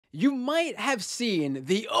you might have seen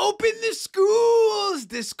the open the schools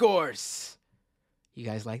discourse. You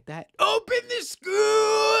guys like that? Open the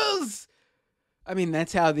schools! I mean,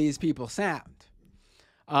 that's how these people sound.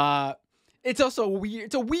 It's also weird.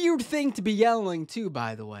 It's a weird thing to be yelling too,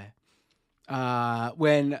 by the way.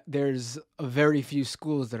 When there's very few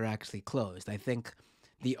schools that are actually closed. I think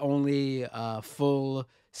the only full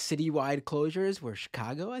citywide closures were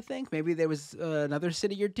Chicago, I think. Maybe there was another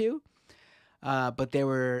city or two. But there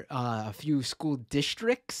were a few school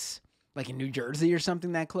districts, like in New Jersey or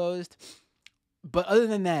something, that closed. But other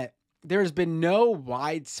than that, there's been no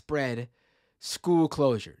widespread school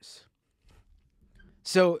closures.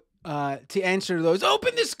 So to answer those,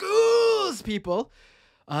 open the schools, people,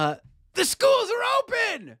 the schools are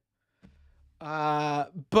open.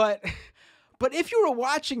 But if you were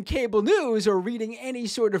watching cable news or reading any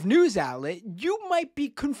sort of news outlet, you might be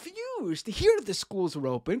confused to hear that the schools are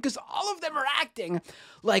open because all of them are acting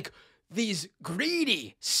like these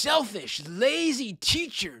greedy, selfish, lazy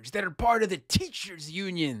teachers that are part of the teachers'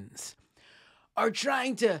 unions are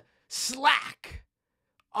trying to slack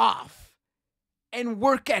off and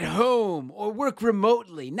work at home or work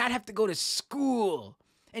remotely, not have to go to school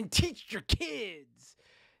and teach your kids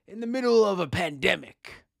in the middle of a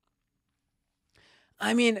pandemic.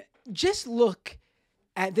 I mean, just look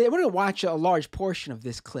at we're going to watch a large portion of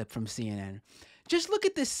this clip from CNN. Just look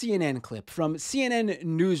at this CNN clip from CNN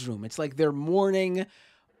Newsroom. It's like their morning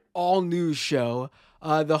all-news show.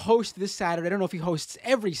 The host this Saturday, I don't know if he hosts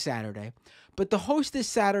every Saturday, but the host this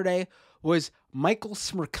Saturday was Michael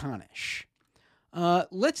Smerconish.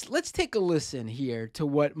 Let's take a listen here to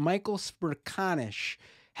what Michael Smerconish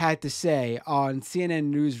had to say on CNN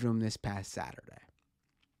Newsroom this past Saturday.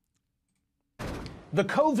 The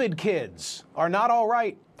COVID kids are not all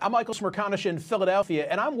right. I'm Michael Smerconish in Philadelphia,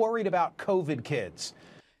 and I'm worried about COVID kids.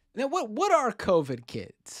 Now, what are COVID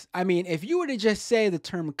kids? I mean, if you were to just say the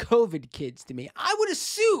term COVID kids to me, I would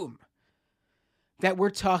assume that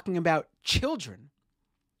we're talking about children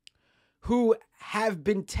who have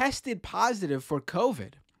been tested positive for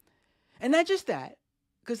COVID. And not just that,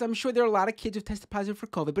 because I'm sure there are a lot of kids who've tested positive for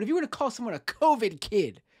COVID, but if you were to call someone a COVID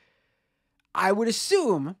kid, I would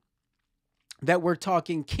assume that we're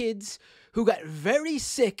talking kids who got very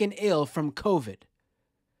sick and ill from COVID.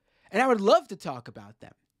 And I would love to talk about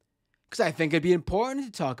them because I think it'd be important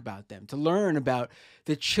to talk about them, to learn about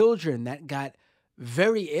the children that got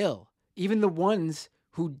very ill, even the ones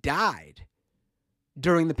who died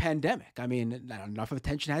during the pandemic. I mean, not enough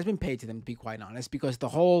attention has been paid to them, to be quite honest, because the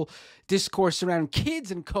whole discourse around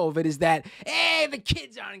kids and COVID is that, hey, the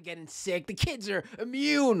kids aren't getting sick, the kids are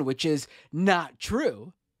immune, which is not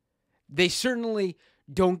true. They certainly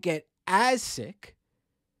don't get as sick,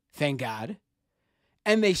 thank God,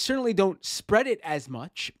 and they certainly don't spread it as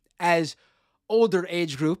much as older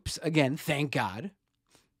age groups, again, thank God.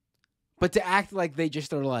 But to act like they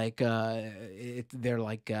just are like, they're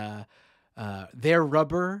like, they're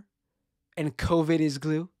rubber and COVID is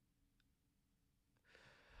glue.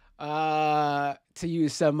 To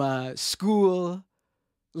use some school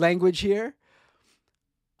language here.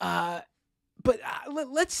 But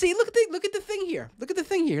let's see. Look at the thing here. Look at the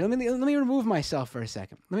thing here. Let me remove myself for a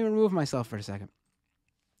second.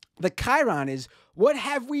 The chyron is, what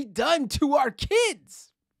have we done to our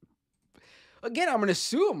kids? Again, I'm going to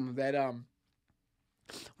assume that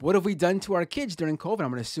what have we done to our kids during COVID?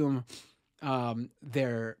 I'm going to assume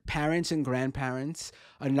their parents and grandparents,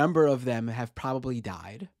 a number of them have probably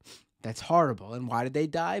died. That's horrible. And why did they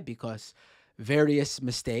die? Because various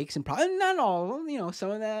mistakes, and probably not all,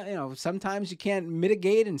 some of that, sometimes you can't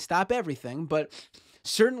mitigate and stop everything, but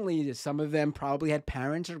certainly some of them probably had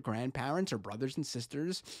parents or grandparents or brothers and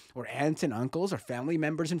sisters or aunts and uncles or family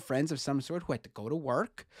members and friends of some sort who had to go to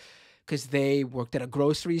work because they worked at a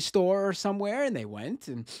grocery store or somewhere and they went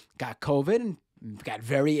and got COVID and got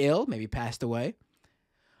very ill, maybe passed away.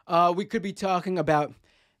 We could be talking about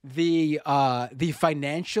the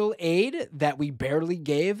financial aid that we barely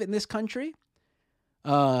gave in this country.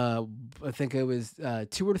 I think it was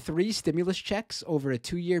 2 or 3 stimulus checks over a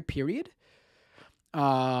 2-year period.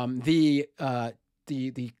 The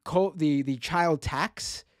child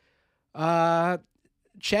tax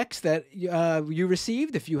checks that you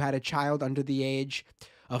received if you had a child under the age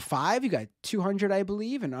of 5, you got $200, I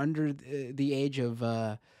believe, and under the age of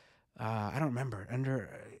I don't remember,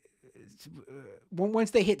 once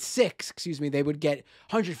they hit 6, they would get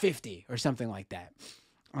 $150 or something like that.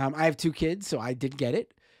 I have 2 kids, so I did get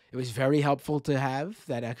it. It was very helpful to have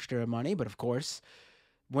that extra money, but of course,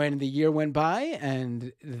 when the year went by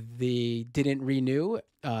and they didn't renew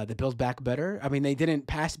the Build Back Better, they didn't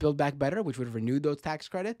pass Build Back Better, which would have renewed those tax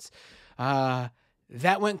credits.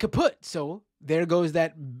 that went kaput. So there goes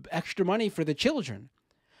that extra money for the children.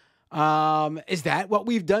 Is that what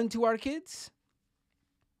we've done to our kids?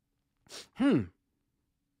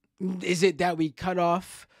 Is it that we cut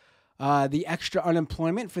off the extra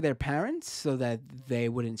unemployment for their parents so that they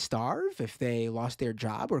wouldn't starve if they lost their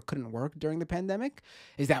job or couldn't work during the pandemic?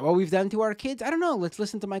 Is that what we've done to our kids? I don't know. Let's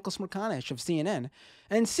listen to Michael Smerconish of CNN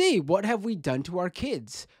and see, what have we done to our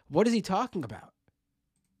kids? What is he talking about?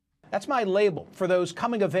 That's my label for those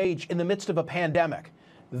coming of age in the midst of a pandemic.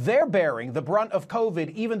 They're bearing the brunt of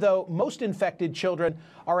COVID, even though most infected children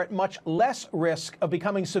are at much less risk of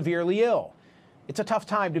becoming severely ill. It's a tough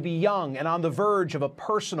time to be young and on the verge of a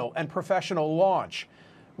personal and professional launch.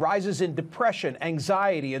 Rises in depression,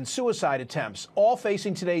 anxiety, and suicide attempts, all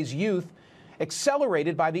facing today's youth,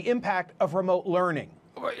 accelerated by the impact of remote learning.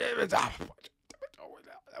 What?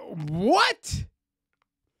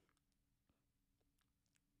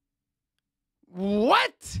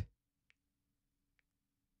 What?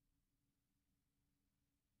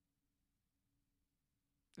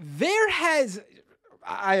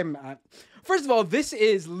 First of all, this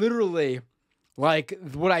is literally like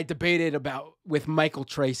what I debated about with Michael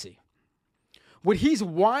Tracy. What he's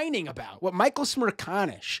whining about, what Michael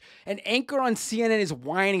Smerconish, an anchor on CNN, is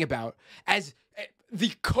whining about as the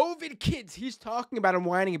COVID kids he's talking about and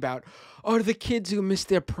whining about are the kids who missed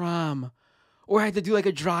their prom or had to do like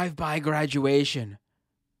a drive-by graduation.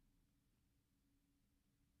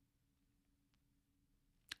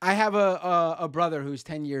 I have a brother who's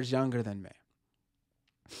 10 years younger than me.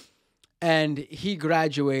 And he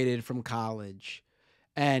graduated from college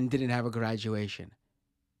and didn't have a graduation.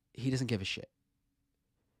 He doesn't give a shit.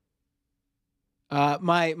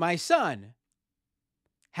 My son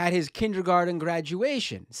had his kindergarten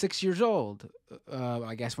graduation, 6 years old.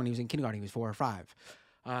 I guess when he was in kindergarten, he was 4 or 5.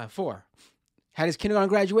 4. Had his kindergarten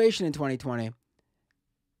graduation in 2020.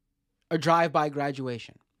 A drive-by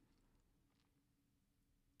graduation.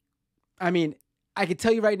 I mean, I could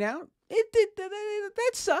tell you right now,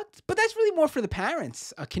 that sucked. But that's really more for the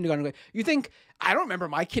parents, a kindergarten. You think, I don't remember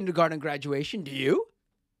my kindergarten graduation. Do you?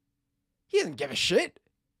 He doesn't give a shit.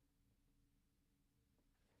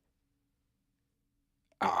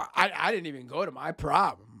 I didn't even go to my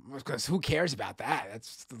prom because who cares about that?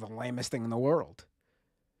 That's the lamest thing in the world.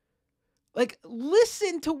 Like,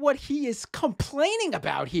 listen to what he is complaining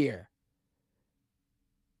about here.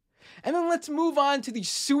 And then let's move on to the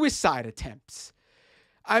suicide attempts.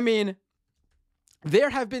 I mean,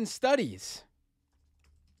 there have been studies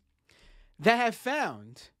that have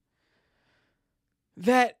found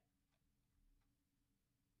that,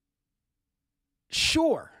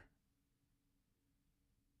 sure,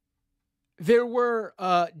 there were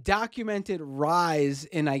documented rise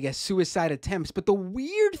in, I guess, suicide attempts. But the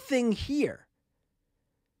weird thing here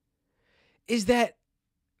is that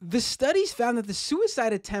the studies found that the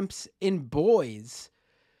suicide attempts in boys,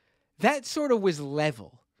 that sort of was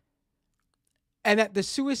level. And that the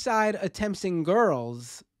suicide attempts in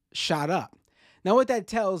girls shot up. Now, what that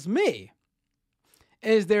tells me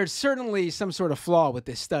is there's certainly some sort of flaw with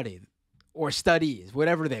this study, or studies,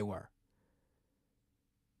 whatever they were.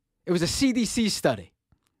 It was a CDC study.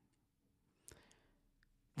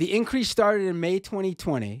 The increase started in May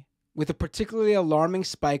 2020 with a particularly alarming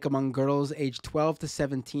spike among girls aged 12 to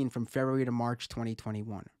 17 from February to March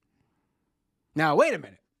 2021. Now, wait a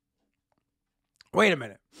minute.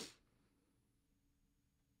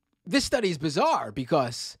 This study is bizarre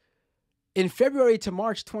because in February to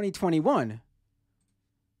March 2021,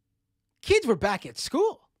 kids were back at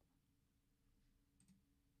school.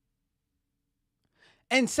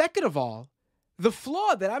 And second of all, the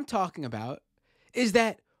flaw that I'm talking about is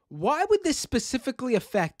that why would this specifically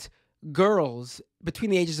affect girls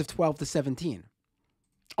between the ages of 12 to 17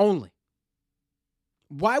 only?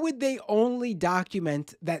 Why would they only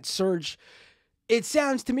document that surge? It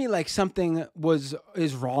sounds to me like something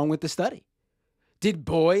is wrong with the study. Did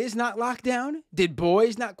boys not lock down? Did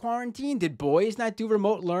boys not quarantine? Did boys not do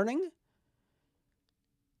remote learning?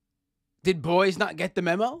 Did boys not get the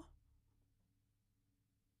memo?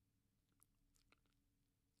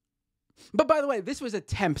 But by the way, this was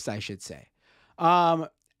attempts, I should say.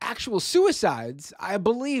 Actual suicides, I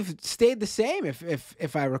believe, stayed the same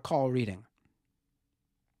if I recall reading.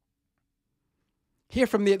 Here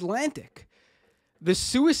from The Atlantic, the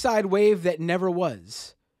suicide wave that never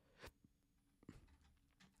was.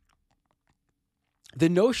 The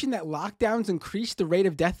notion that lockdowns increased the rate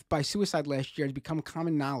of death by suicide last year has become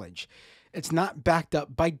common knowledge. It's not backed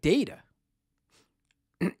up by data.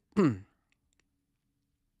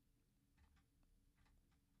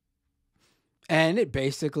 And it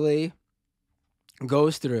basically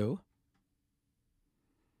goes through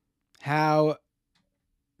how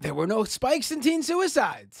there were no spikes in teen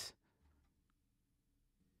suicides.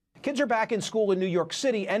 Kids are back in school in New York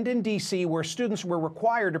City and in D.C., where students were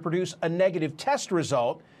required to produce a negative test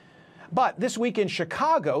result. But this week in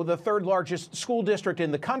Chicago, the third largest school district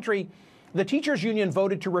in the country, the teachers union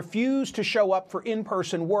voted to refuse to show up for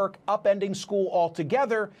in-person work, upending school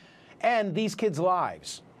altogether and these kids'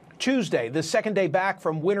 lives. Tuesday, the second day back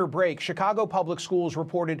from winter break, Chicago Public Schools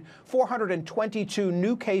reported 422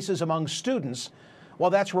 new cases among students.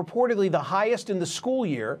 While that's reportedly the highest in the school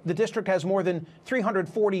year, the district has more than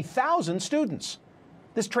 340,000 students.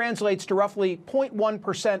 This translates to roughly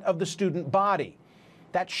 0.1% of the student body.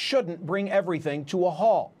 That shouldn't bring everything to a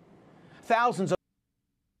halt. Thousands of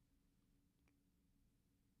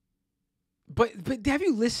But have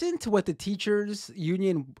you listened to what the teachers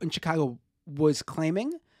union in Chicago was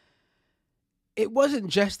claiming? It wasn't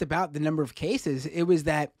just about the number of cases. It was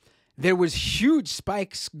that there was huge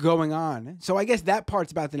spikes going on. So I guess that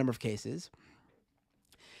part's about the number of cases.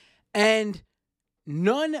 And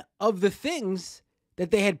none of the things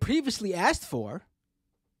that they had previously asked for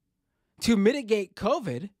to mitigate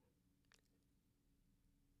COVID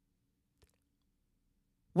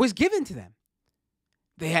was given to them.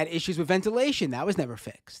 They had issues with ventilation. That was never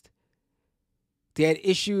fixed. They had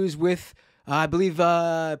issues with, I believe,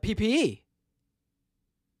 PPE.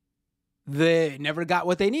 They never got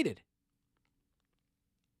what they needed.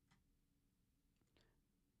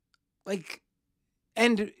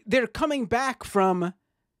 And they're coming back from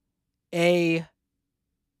a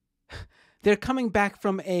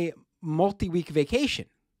multi-week vacation,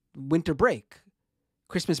 winter break,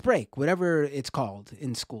 Christmas break, whatever it's called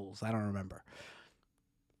in schools. I don't remember.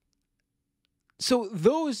 So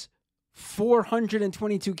those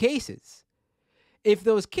 422 cases, if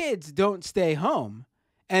those kids don't stay home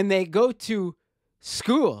and they go to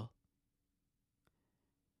school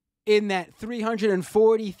in that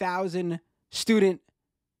 340,000 student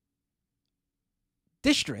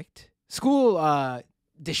school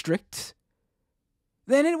district,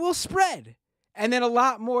 then it will spread. And then a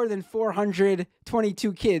lot more than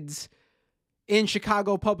 422 kids in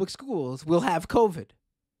Chicago public schools will have COVID.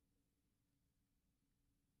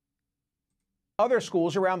 Other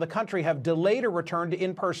schools around the country have delayed a return to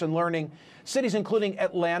in-person learning. Cities including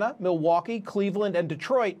Atlanta, Milwaukee, Cleveland, and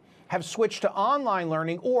Detroit have switched to online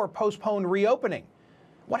learning or postponed reopening.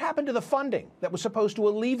 What happened to the funding that was supposed to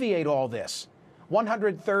alleviate all this?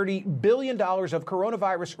 $130 billion of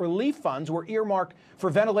coronavirus relief funds were earmarked for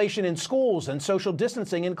ventilation in schools and social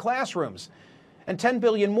distancing in classrooms. And $10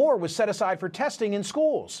 billion more was set aside for testing in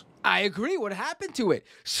schools. I agree. What happened to it?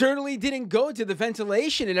 Certainly didn't go to the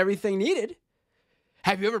ventilation and everything needed.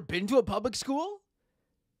 Have you ever been to a public school?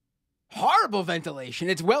 Horrible ventilation.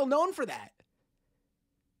 It's well known for that.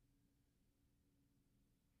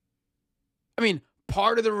 I mean,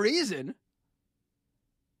 part of the reason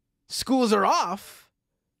schools are off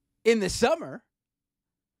in the summer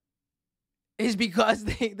is because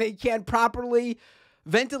they can't properly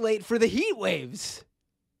ventilate for the heat waves.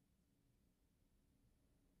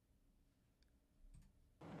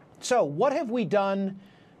 So what have we done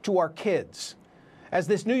to our kids? As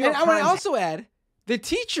this New York Times... And I want to also add, the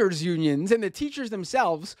teachers' unions and the teachers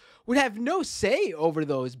themselves would have no say over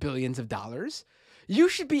those billions of dollars. You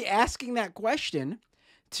should be asking that question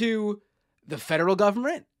to the federal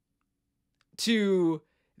government, to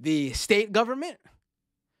the state government,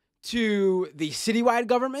 to the citywide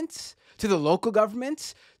governments, to the local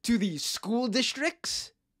governments, to the school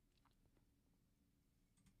districts.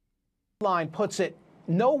 Line puts it,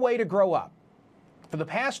 no way to grow up. For the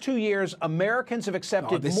past 2 years, Americans have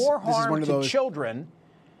accepted more harm to children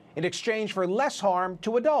in exchange for less harm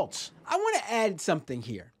to adults. I want to add something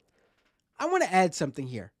here.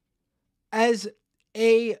 As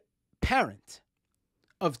a parent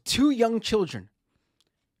of 2 young children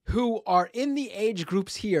who are in the age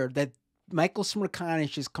groups here that Michael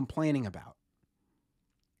Smerconish is complaining about,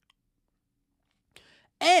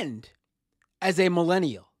 and as a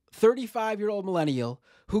millennial, 35-year-old millennial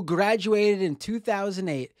who graduated in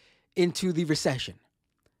 2008 into the recession,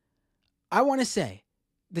 I want to say,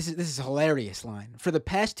 this is a hilarious line. For the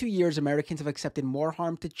past 2 years, Americans have accepted more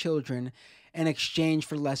harm to children in exchange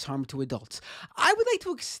for less harm to adults. I would like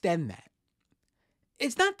to extend that.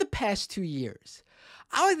 It's not the past 2 years.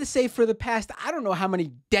 I like to say for the past, I don't know how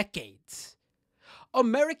many decades,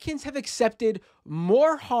 Americans have accepted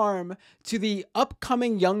more harm to the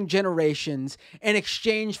upcoming young generations in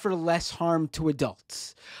exchange for less harm to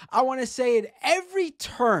adults. I want to say at every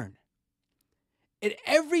turn,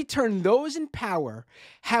 those in power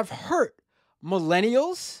have hurt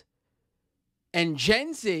millennials, and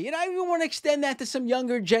Gen Z, and I even want to extend that to some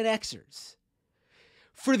younger Gen Xers,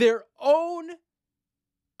 for their own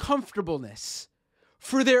comfortableness,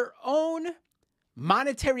 for their own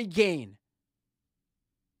monetary gain.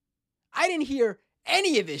 I didn't hear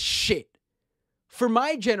any of this shit for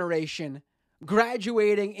my generation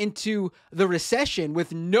graduating into the recession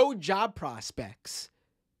with no job prospects.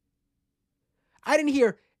 I didn't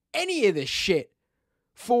hear any of this shit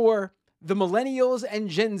for the millennials and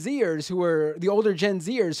Gen Zers who are the older Gen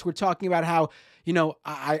Zers who are talking about how,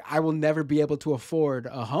 I will never be able to afford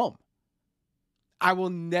a home. I will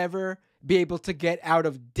never be able to get out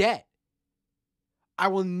of debt. I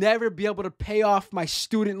will never be able to pay off my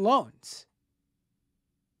student loans.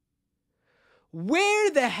 Where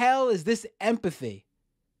the hell is this empathy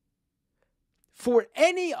for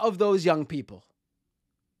any of those young people?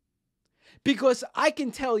 Because I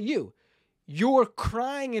can tell you, you're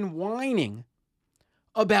crying and whining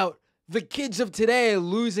about the kids of today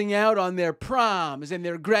losing out on their proms and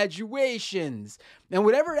their graduations and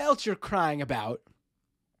whatever else you're crying about.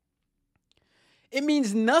 It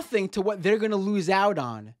means nothing to what they're going to lose out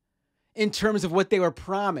on in terms of what they were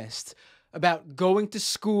promised about going to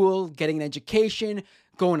school, getting an education,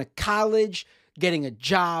 going to college, getting a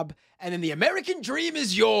job, and then the American dream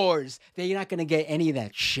is yours. They're not going to get any of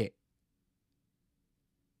that shit.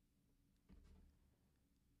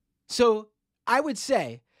 So I would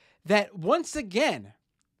say that once again,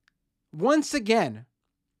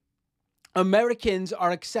 Americans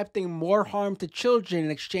are accepting more harm to children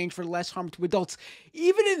in exchange for less harm to adults,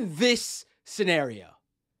 even in this scenario.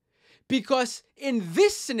 Because in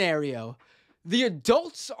this scenario, the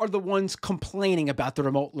adults are the ones complaining about the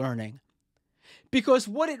remote learning. Because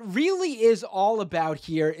what it really is all about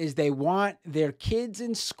here is they want their kids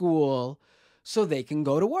in school so they can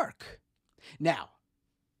go to work. Now,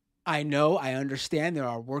 I understand there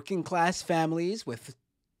are working class families with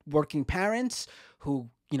working parents who,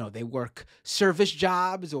 they work service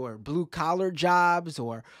jobs or blue collar jobs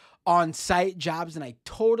or on-site jobs, and I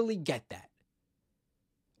totally get that.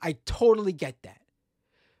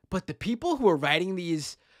 But the people who are writing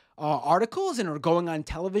these articles and are going on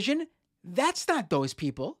television, that's not those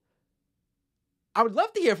people. I would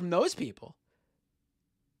love to hear from those people.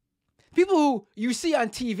 People who you see on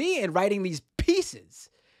TV and writing these pieces.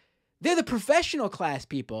 They're the professional class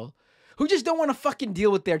people who just don't want to fucking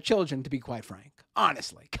deal with their children, to be quite frank.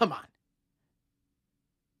 Honestly, come on.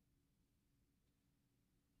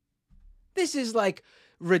 This is like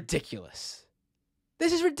ridiculous.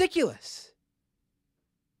 This is ridiculous.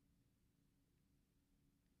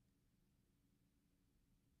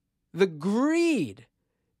 The greed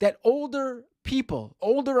that older people,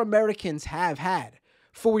 older Americans have had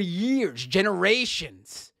for years,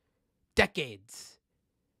 generations, decades.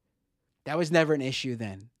 That was never an issue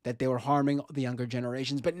then, that they were harming the younger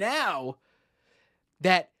generations. But now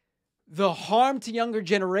that the harm to younger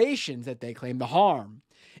generations that they claim, the harm,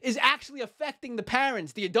 is actually affecting the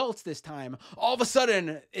parents, the adults this time, all of a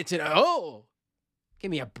sudden it's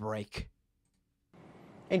give me a break.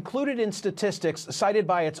 Included in statistics cited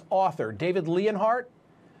by its author, David Leonhardt,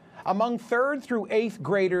 among 3rd through 8th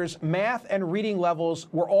graders, math and reading levels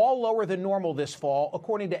were all lower than normal this fall,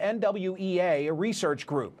 according to NWEA, a research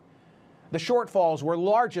group. The shortfalls were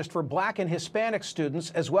largest for Black and Hispanic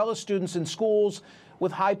students, as well as students in schools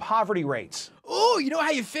with high poverty rates. Oh, you know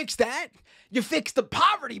how you fix that? You fix the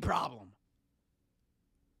poverty problem.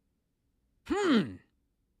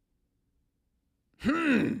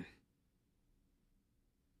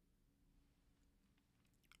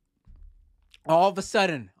 All of a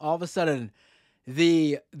sudden,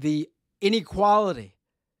 the inequality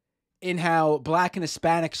in how Black and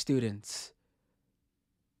Hispanic students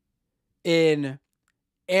in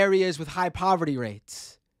areas with high poverty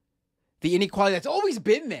rates, the inequality that's always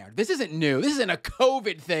been there. This isn't new. This isn't a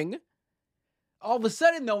COVID thing. All of a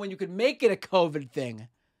sudden, though, when you could make it a COVID thing,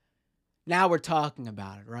 now we're talking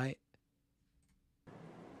about it, right?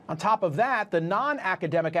 On top of that, the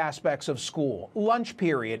non-academic aspects of school, lunch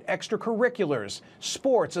period, extracurriculars,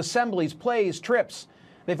 sports, assemblies, plays, trips,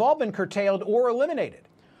 they've all been curtailed or eliminated.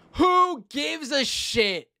 Who gives a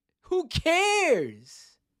shit? Who cares?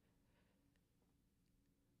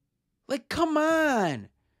 Like, come on.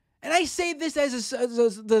 And I say this as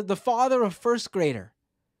the father of first grader.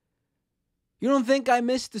 You don't think I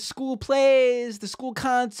miss the school plays, the school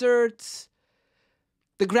concerts,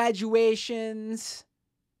 the graduations,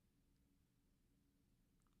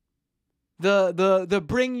 the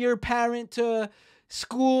bring your parent to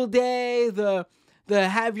school day, the the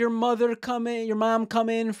have your mother come in, your mom come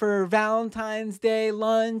in for Valentine's Day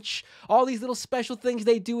lunch, all these little special things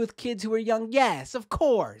they do with kids who are young. Yes, of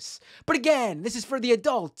course. But again, this is for the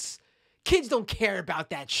adults. Kids don't care about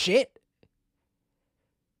that shit.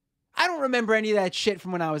 I don't remember any of that shit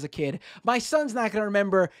from when I was a kid. My son's not going to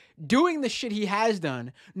remember doing the shit he has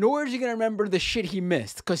done, nor is he going to remember the shit he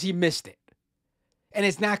missed, because he missed it. And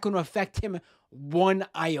it's not going to affect him one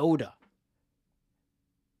iota.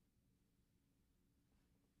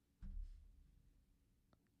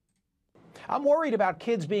 I'm worried about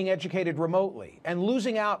kids being educated remotely and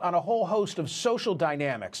losing out on a whole host of social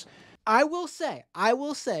dynamics. I will say,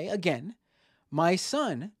 again, my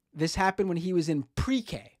son, this happened when he was in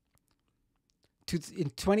pre-K. In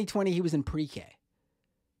 2020, he was in pre-K.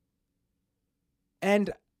 And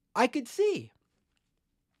I could see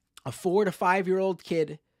a 4 to 5-year-old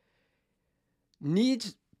kid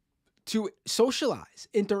needs to socialize,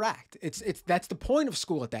 interact. That's the point of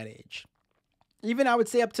school at that age. Even I would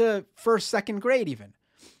say up to first, second grade even.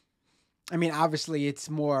 I mean, obviously it's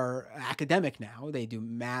more academic now. They do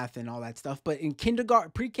math and all that stuff. But in kindergarten,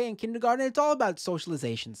 pre-K and kindergarten, it's all about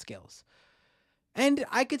socialization skills. And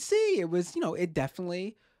I could see it was, it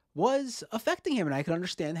definitely was affecting him. And I could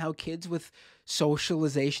understand how kids with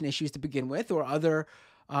socialization issues to begin with or other,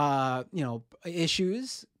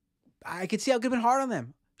 issues, I could see how it could have been hard on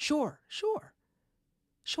them. Sure.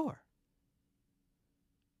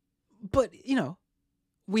 But,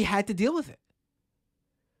 we had to deal with it.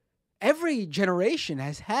 Every generation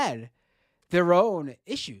has had their own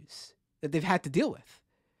issues that they've had to deal with.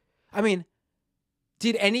 I mean,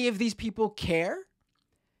 did any of these people care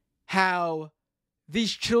how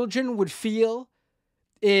these children would feel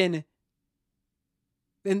in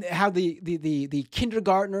how the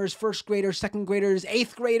kindergartners, first graders, second graders,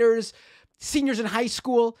 eighth graders, seniors in high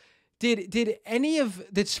school, did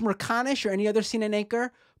Smerconish or any other CNN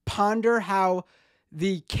anchor ponder how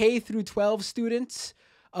the K through 12 students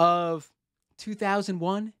of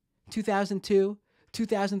 2001, 2002,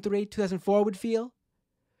 2003, 2004 would feel?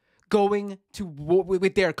 Going to war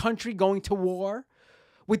with their country, going to war,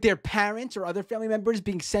 with their parents or other family members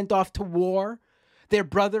being sent off to war, their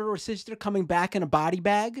brother or sister coming back in a body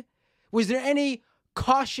bag? Was there any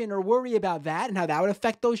caution or worry about that and how that would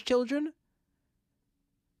affect those children?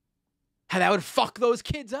 How that would fuck those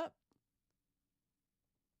kids up?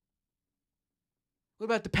 What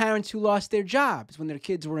about the parents who lost their jobs when their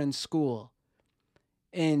kids were in school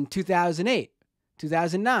in 2008,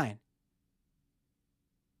 2009?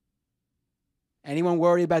 Anyone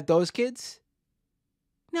worried about those kids?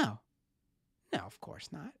 No, of course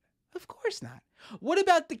not. Of course not. What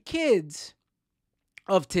about the kids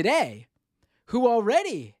of today who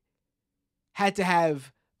already had to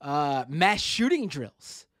have mass shooting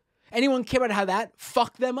drills? Anyone care about how that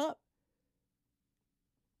fucked them up?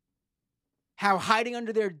 How hiding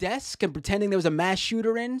under their desk and pretending there was a mass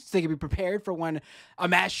shooter in so they could be prepared for when a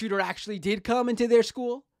mass shooter actually did come into their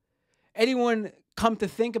school? Anyone come to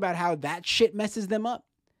think about how that shit messes them up?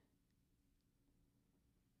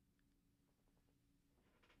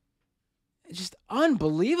 It's just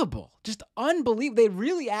unbelievable. Just unbelievable. They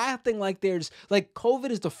really acting like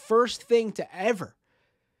COVID is the first thing to ever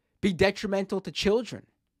be detrimental to children.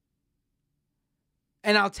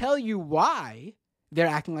 And I'll tell you why they're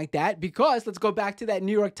acting like that, because let's go back to that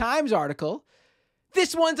New York Times article.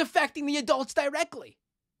 This one's affecting the adults directly.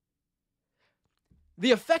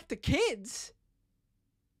 The effect to kids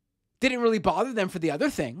didn't really bother them for the other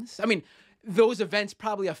things. I mean, those events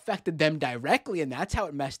probably affected them directly, and that's how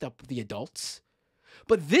it messed up the adults.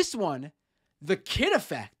 But this one, the kid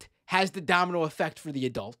effect, has the domino effect for the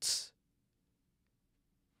adults.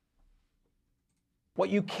 What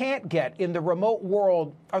you can't get in the remote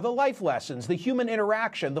world are the life lessons, the human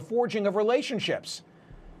interaction, the forging of relationships.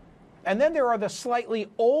 And then there are the slightly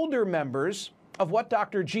older members of what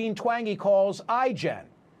Dr. Jean Twenge calls iGen,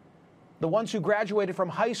 the ones who graduated from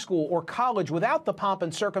high school or college without the pomp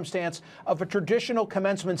and circumstance of a traditional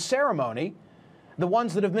commencement ceremony, the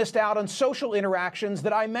ones that have missed out on social interactions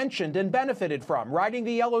that I mentioned and benefited from, riding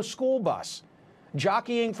the yellow school bus,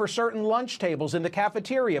 jockeying for certain lunch tables in the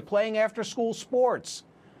cafeteria, playing after-school sports.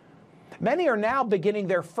 Many are now beginning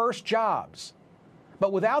their first jobs,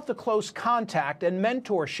 but without the close contact and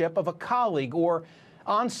mentorship of a colleague or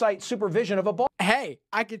on-site supervision of a boss. Hey,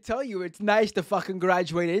 I can tell you it's nice to fucking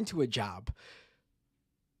graduate into a job.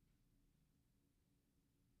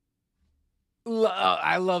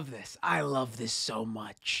 I love this. I love this so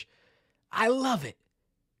much. I love it.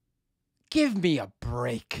 Give me a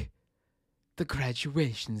break. The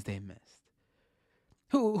graduations they missed.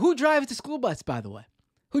 Who drives the school bus, by the way?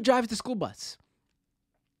 Who drives the school bus?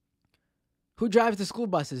 Who drives the school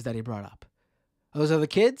buses that he brought up? Those are the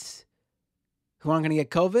kids who aren't going to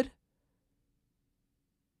get COVID?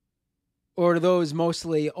 Or are those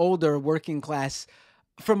mostly older working class,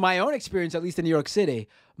 from my own experience, at least in New York City,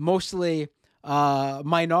 mostly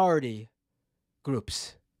minority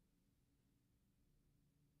groups?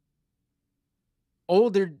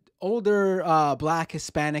 Older Black,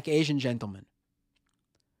 Hispanic, Asian gentlemen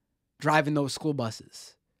driving those school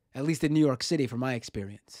buses, at least in New York City, from my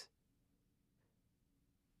experience.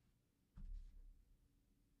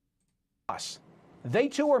 They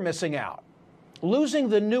too are missing out, losing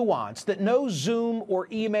the nuance that no Zoom or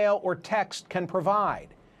email or text can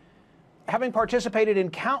provide. Having participated in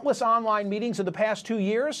countless online meetings in the past 2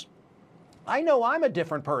 years, I know I'm a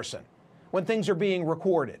different person when things are being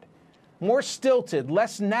recorded. More stilted,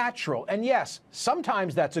 less natural, and yes,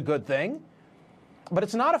 sometimes that's a good thing, but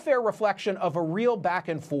it's not a fair reflection of a real back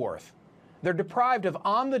and forth. They're deprived of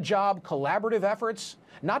on-the-job collaborative efforts,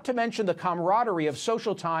 not to mention the camaraderie of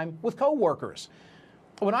social time with coworkers.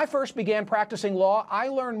 When I first began practicing law, I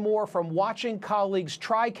learned more from watching colleagues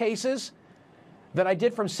try cases than I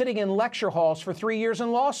did from sitting in lecture halls for 3 years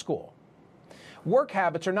in law school. Work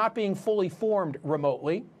habits are not being fully formed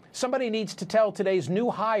remotely. Somebody needs to tell today's new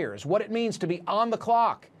hires what it means to be on the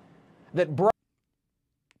clock. What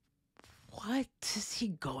is he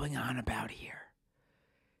going on about here?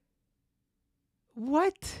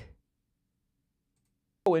 What?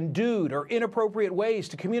 And dude or inappropriate ways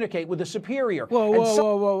to communicate with a superior.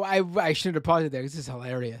 Whoa. I shouldn't have paused it there. This is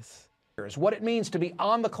hilarious. What it means to be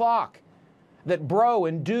on the clock. That bro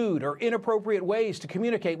and dude are inappropriate ways to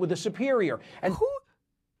communicate with a superior. And who?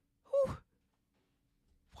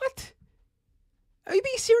 What? Are you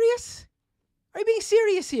being serious? Are you being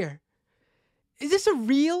serious here? Is this a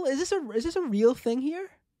real thing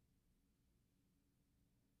here?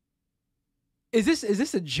 Is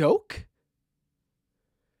this a joke?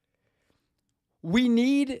 We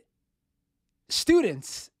need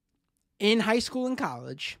students in high school and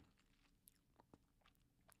college,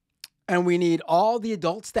 and we need all the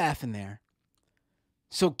adult staff in there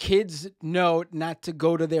so kids know not to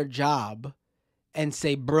go to their job and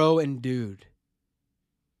say bro and dude.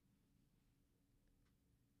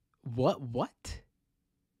 What?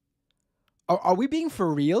 Are we being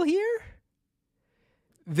for real here?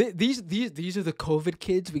 These are the COVID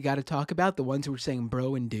kids we got to talk about, the ones who were saying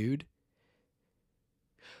bro and dude.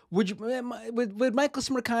 Would Michael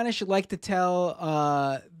Smerconish like to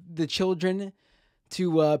tell the children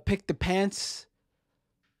to pick the pants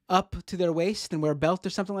up to their waist and wear a belt or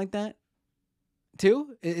something like that?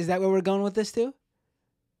 Too? Is that where we're going with this too?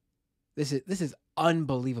 This is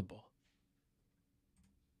unbelievable.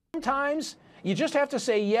 Sometimes you just have to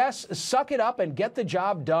say yes, suck it up, and get the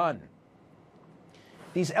job done.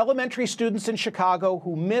 These elementary students in Chicago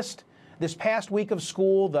who missed this past week of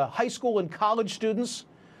school, the high school and college students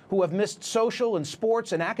who have missed social and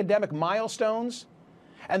sports and academic milestones,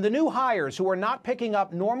 and the new hires who are not picking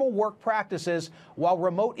up normal work practices while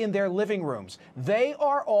remote in their living rooms. They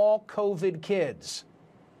are all COVID kids,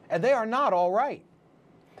 and they are not all right.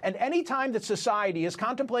 And any time that society is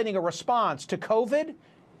contemplating a response to COVID,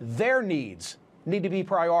 their needs need to be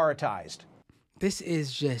prioritized. This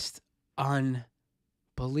is just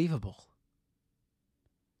unbelievable.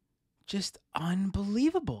 Just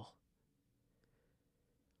unbelievable.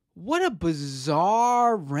 What a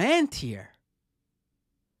bizarre rant here.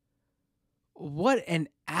 What an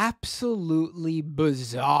absolutely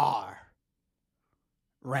bizarre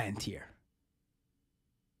rant here.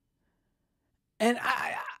 And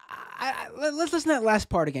let's listen to that last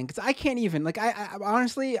part again, because I can't even,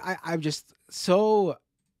 honestly, I'm just so...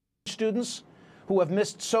 Students who have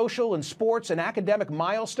missed social and sports and academic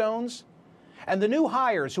milestones, and the new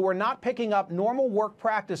hires who are not picking up normal work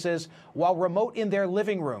practices while remote in their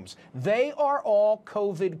living rooms. They are all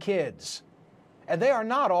COVID kids, and they are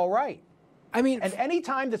not all right. I mean... And any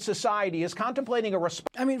time that society is contemplating a response...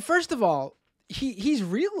 I mean, first of all, he's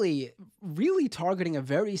really targeting a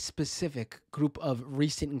very specific group of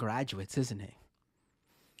recent graduates, isn't he?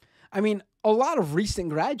 I mean, a lot of recent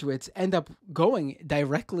graduates end up going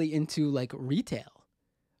directly into like retail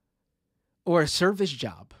or a service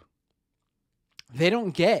job. They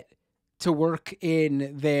don't get to work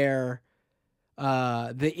in their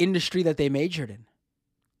the industry that they majored in.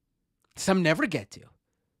 Some never get to.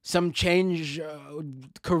 Some change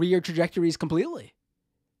career trajectories completely.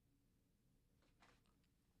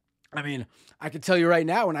 I mean, I can tell you right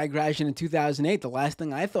now, when I graduated in 2008, the last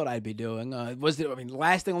thing I thought I'd be doing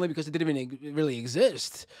last thing only because it didn't even really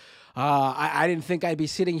exist. I didn't think I'd be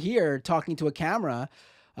sitting here talking to a camera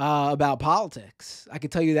about politics. I can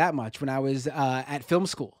tell you that much when I was at film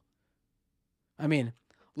school. I mean,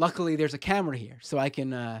 luckily there's a camera here, so I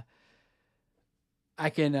can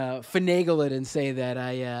finagle it and say that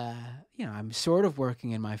I'm sort of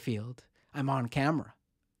working in my field. I'm on camera.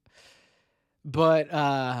 But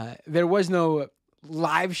there was no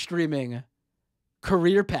live streaming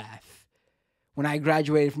career path when I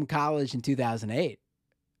graduated from college in 2008.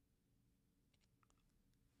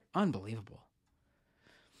 Unbelievable.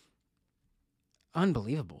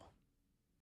 Unbelievable.